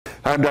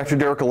I'm Dr.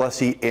 Derek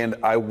Alessi, and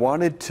I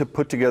wanted to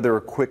put together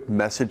a quick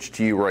message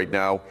to you right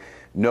now.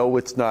 No,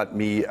 it's not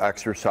me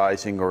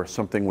exercising or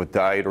something with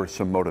diet or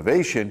some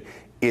motivation.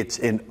 It's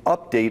an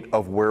update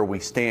of where we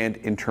stand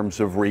in terms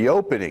of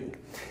reopening.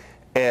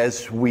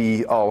 As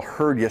we all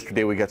heard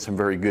yesterday, we got some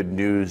very good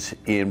news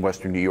in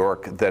Western New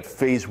York that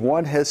phase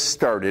one has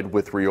started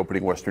with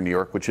reopening Western New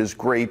York, which is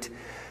great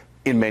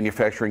in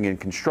manufacturing and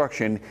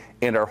construction.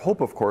 And our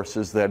hope, of course,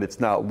 is that it's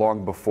not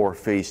long before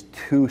phase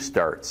two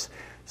starts.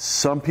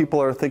 Some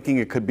people are thinking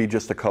it could be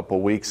just a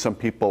couple weeks. Some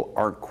people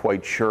aren't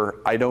quite sure.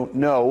 I don't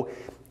know,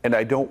 and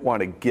I don't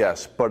want to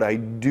guess, but I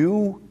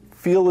do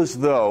feel as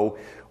though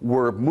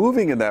we're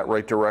moving in that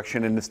right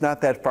direction, and it's not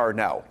that far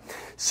now.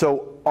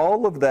 So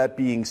all of that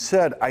being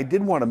said, I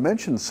did want to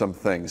mention some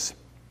things.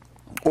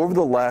 Over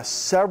the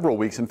last several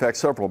weeks, in fact,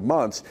 several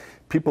months,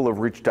 people have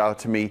reached out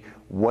to me.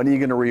 When are you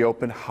going to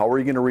reopen? How are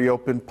you going to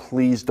reopen?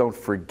 Please don't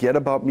forget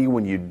about me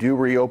when you do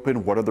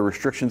reopen. What are the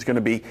restrictions going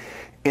to be?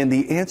 And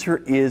the answer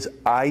is,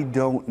 I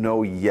don't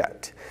know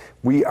yet.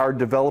 We are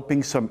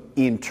developing some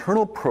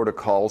internal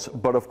protocols,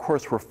 but of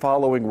course we're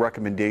following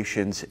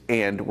recommendations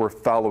and we're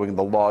following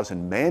the laws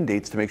and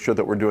mandates to make sure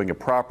that we're doing it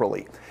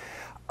properly.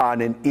 On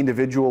an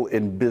individual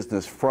and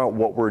business front,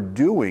 what we're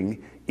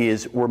doing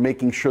is we're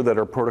making sure that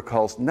our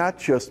protocols not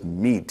just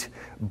meet,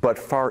 but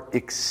far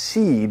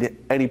exceed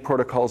any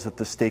protocols that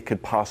the state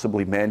could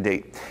possibly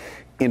mandate.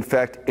 In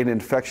fact, an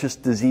infectious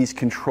disease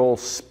control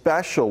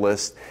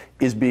specialist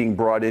is being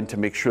brought in to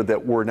make sure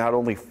that we're not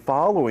only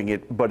following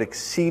it, but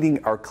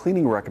exceeding our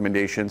cleaning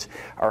recommendations,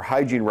 our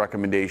hygiene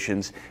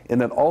recommendations, and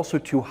then also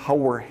to how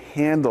we're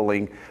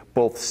handling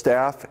both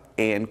staff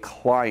and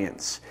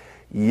clients.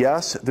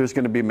 Yes, there's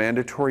going to be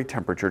mandatory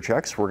temperature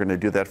checks. We're going to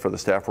do that for the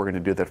staff. We're going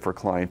to do that for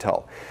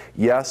clientele.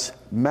 Yes,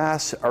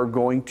 masks are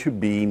going to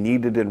be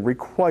needed and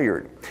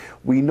required.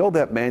 We know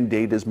that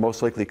mandate is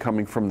most likely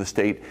coming from the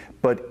state,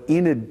 but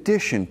in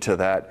addition to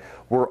that,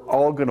 we're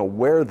all going to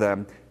wear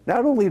them,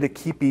 not only to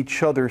keep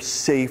each other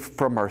safe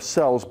from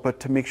ourselves, but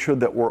to make sure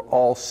that we're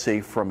all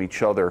safe from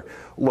each other.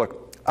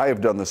 Look, I have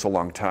done this a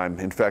long time.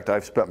 In fact,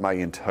 I've spent my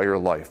entire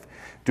life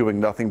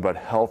doing nothing but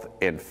health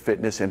and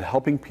fitness and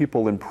helping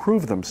people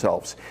improve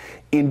themselves.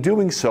 In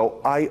doing so,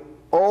 I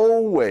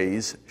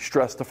always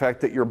stress the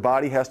fact that your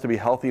body has to be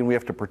healthy and we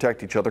have to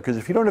protect each other, because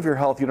if you don't have your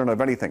health, you don't have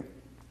anything.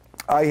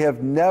 I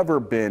have never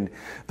been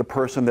the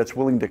person that's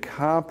willing to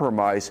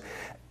compromise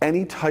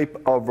any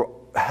type of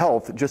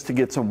health just to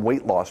get some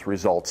weight loss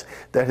results.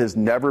 That has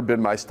never been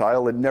my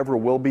style. It never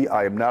will be.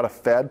 I am not a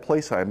fad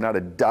place. I am not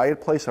a diet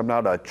place. I'm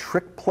not a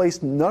trick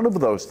place. None of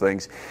those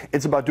things.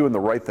 It's about doing the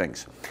right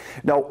things.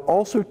 Now,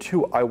 also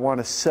too, I want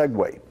to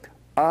segue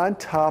on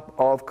top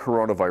of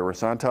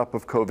coronavirus, on top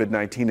of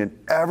COVID-19 and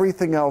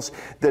everything else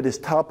that is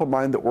top of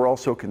mind that we're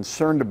also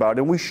concerned about,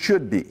 and we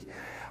should be.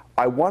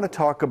 I want to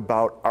talk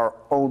about our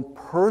own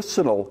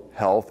personal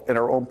health and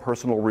our own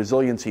personal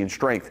resiliency and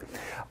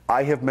strength.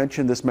 I have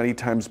mentioned this many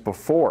times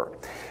before.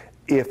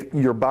 If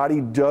your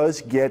body does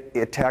get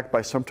attacked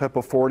by some type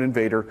of foreign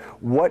invader,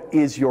 what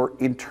is your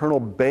internal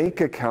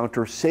bank account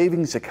or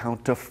savings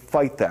account to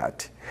fight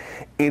that?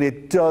 And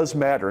it does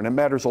matter, and it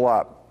matters a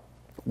lot.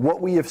 What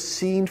we have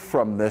seen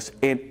from this,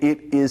 and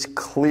it is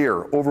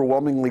clear,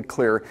 overwhelmingly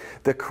clear,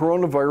 that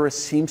coronavirus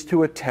seems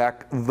to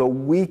attack the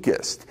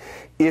weakest.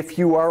 If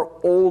you are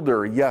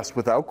older, yes,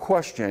 without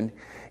question,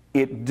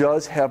 it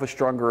does have a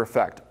stronger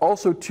effect.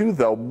 Also, too,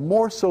 though,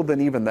 more so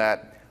than even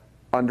that,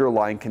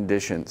 underlying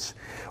conditions.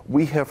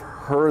 We have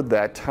heard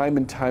that time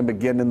and time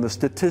again, and the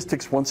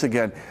statistics, once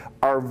again,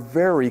 are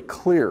very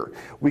clear.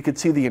 We could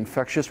see the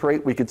infectious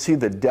rate, we could see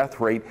the death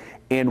rate,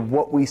 and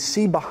what we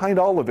see behind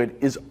all of it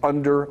is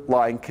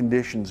underlying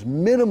conditions,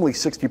 minimally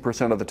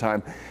 60% of the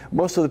time,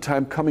 most of the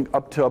time coming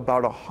up to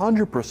about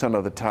 100%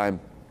 of the time,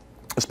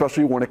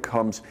 especially when it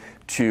comes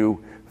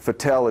to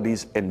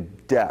fatalities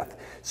and death.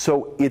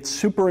 So it's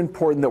super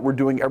important that we're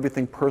doing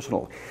everything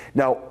personal.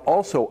 Now,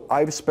 also,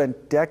 I've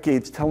spent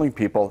decades telling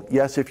people,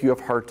 yes, if you have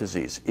heart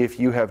disease, if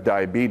you have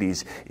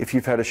diabetes, if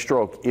you've had a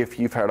stroke, if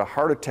you've had a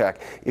heart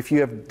attack, if you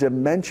have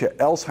dementia,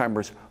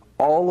 Alzheimer's,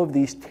 all of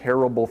these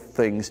terrible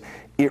things,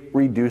 it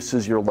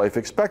reduces your life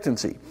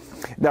expectancy.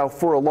 Now,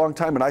 for a long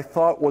time, and I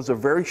thought was a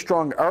very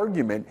strong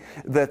argument,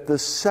 that the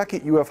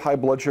second you have high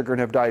blood sugar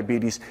and have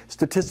diabetes,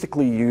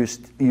 statistically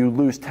you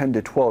lose 10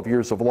 to 12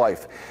 years of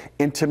life.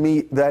 And to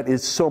me, that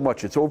is so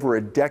much. It's over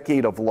a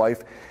decade of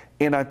life.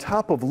 And on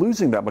top of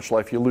losing that much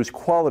life, you lose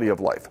quality of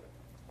life.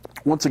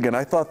 Once again,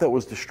 I thought that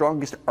was the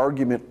strongest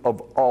argument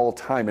of all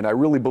time, and I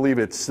really believe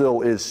it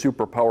still is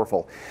super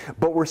powerful.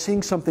 But we're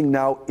seeing something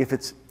now, if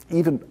it's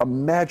even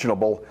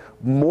imaginable,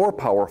 more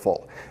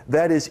powerful.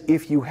 That is,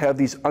 if you have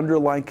these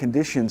underlying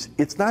conditions,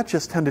 it's not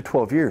just 10 to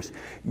 12 years.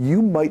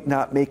 You might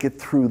not make it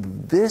through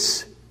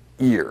this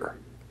year,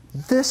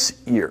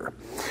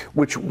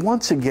 which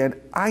once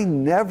again, I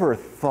never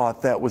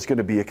thought that was going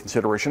to be a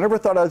consideration. I never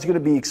thought I was going to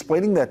be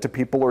explaining that to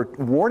people or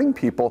warning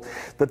people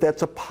that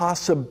that's a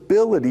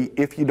possibility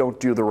if you don't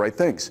do the right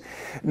things.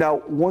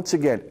 Now, once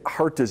again,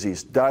 heart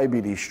disease,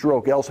 diabetes,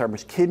 stroke,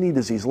 Alzheimer's, kidney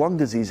disease, lung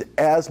disease,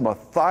 asthma,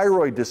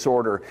 thyroid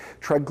disorder,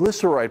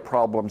 triglyceride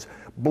problems,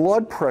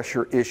 blood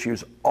pressure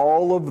issues,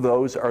 all of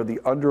those are the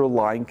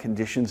underlying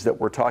conditions that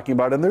we're talking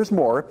about, and there's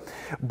more,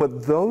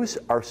 but those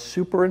are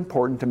super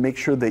important to make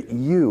sure that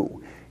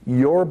you,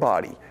 your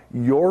body,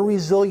 your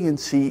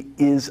resiliency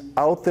is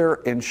out there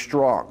and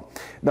strong.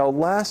 Now,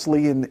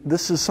 lastly, and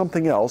this is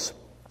something else,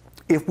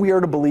 if we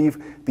are to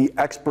believe the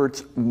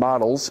experts'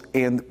 models,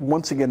 and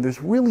once again,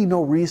 there's really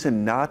no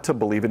reason not to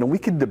believe it, and we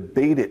can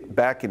debate it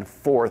back and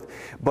forth,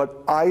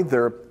 but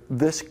either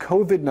this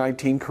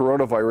COVID-19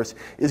 coronavirus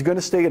is going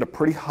to stay at a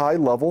pretty high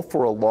level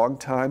for a long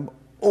time,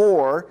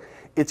 or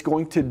it's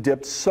going to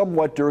dip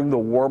somewhat during the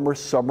warmer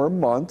summer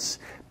months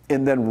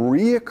and then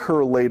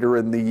reoccur later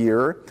in the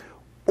year,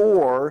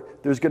 or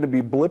there's going to be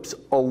blips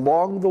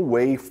along the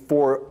way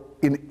for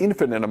an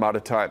infinite amount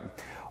of time.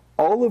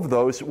 All of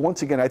those,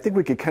 once again, I think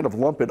we could kind of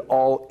lump it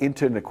all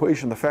into an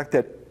equation, the fact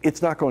that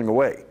it's not going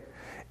away.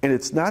 And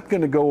it's not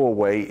going to go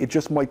away. It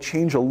just might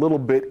change a little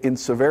bit in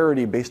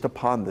severity based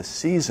upon the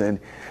season,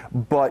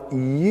 but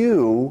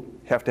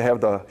you have to have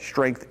the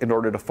strength in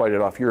order to fight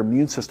it off. Your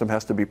immune system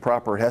has to be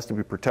proper. It has to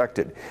be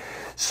protected.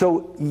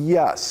 So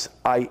yes,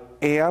 I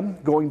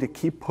am going to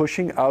keep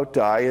pushing out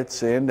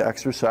diets and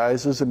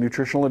exercises and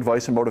nutritional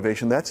advice and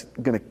motivation. That's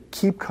going to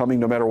keep coming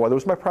no matter what. That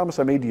was my promise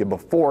I made to you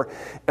before,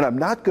 and I'm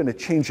not going to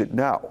change it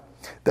now.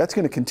 That's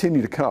going to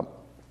continue to come.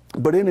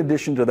 But in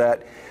addition to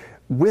that,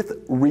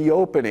 with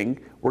reopening,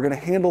 we're going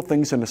to handle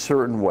things in a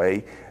certain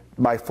way.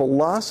 My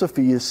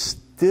philosophy is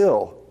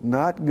still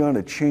not going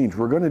to change.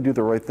 We're going to do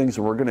the right things,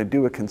 and we're going to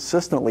do it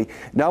consistently,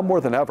 now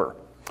more than ever.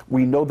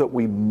 We know that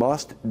we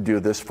must do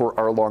this for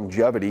our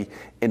longevity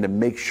and to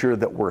make sure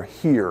that we're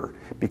here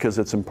because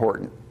it's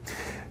important.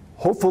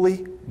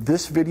 Hopefully,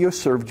 this video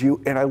served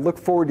you, and I look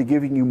forward to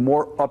giving you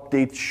more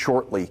updates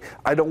shortly.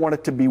 I don't want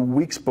it to be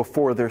weeks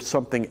before there's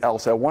something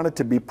else. I want it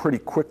to be pretty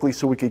quickly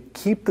so we could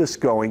keep this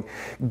going,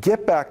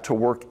 get back to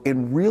work,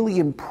 and really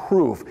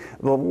improve.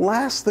 The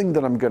last thing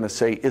that I'm going to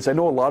say is I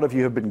know a lot of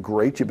you have been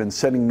great. You've been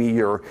sending me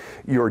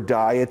your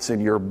diets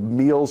and your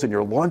meals and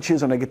your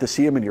lunches, and I get to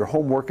see them in your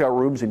home workout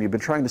rooms, and you've been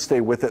trying to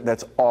stay with it, and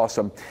that's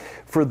awesome.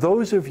 For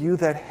those of you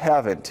that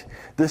haven't,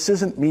 this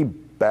isn't me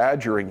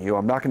badgering you.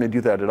 I'm not going to do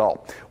that at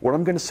all. What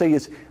I'm going to say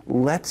is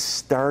let's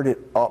start it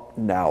up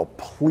now.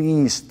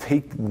 Please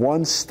take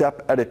one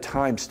step at a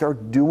time.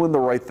 Start doing the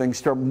right thing.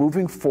 Start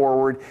moving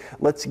forward.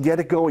 Let's get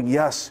it going.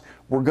 Yes,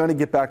 we're going to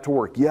get back to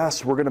work.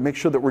 Yes, we're going to make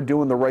sure that we're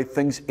doing the right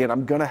things, and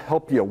I'm going to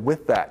help you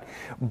with that.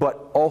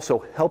 But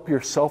also help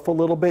yourself a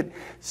little bit.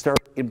 Start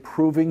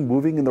improving,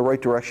 moving in the right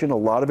direction. A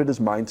lot of it is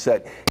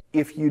mindset.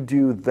 If you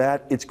do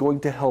that, it's going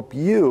to help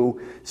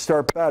you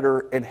start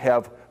better and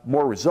have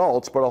more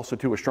results, but also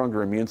to a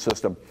stronger immune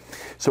system.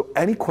 So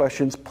any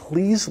questions,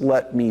 please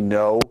let me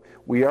know.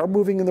 We are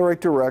moving in the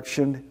right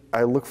direction.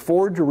 I look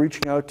forward to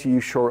reaching out to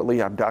you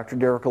shortly. I'm Dr.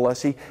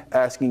 Alessi,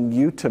 asking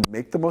you to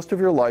make the most of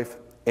your life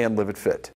and live it fit.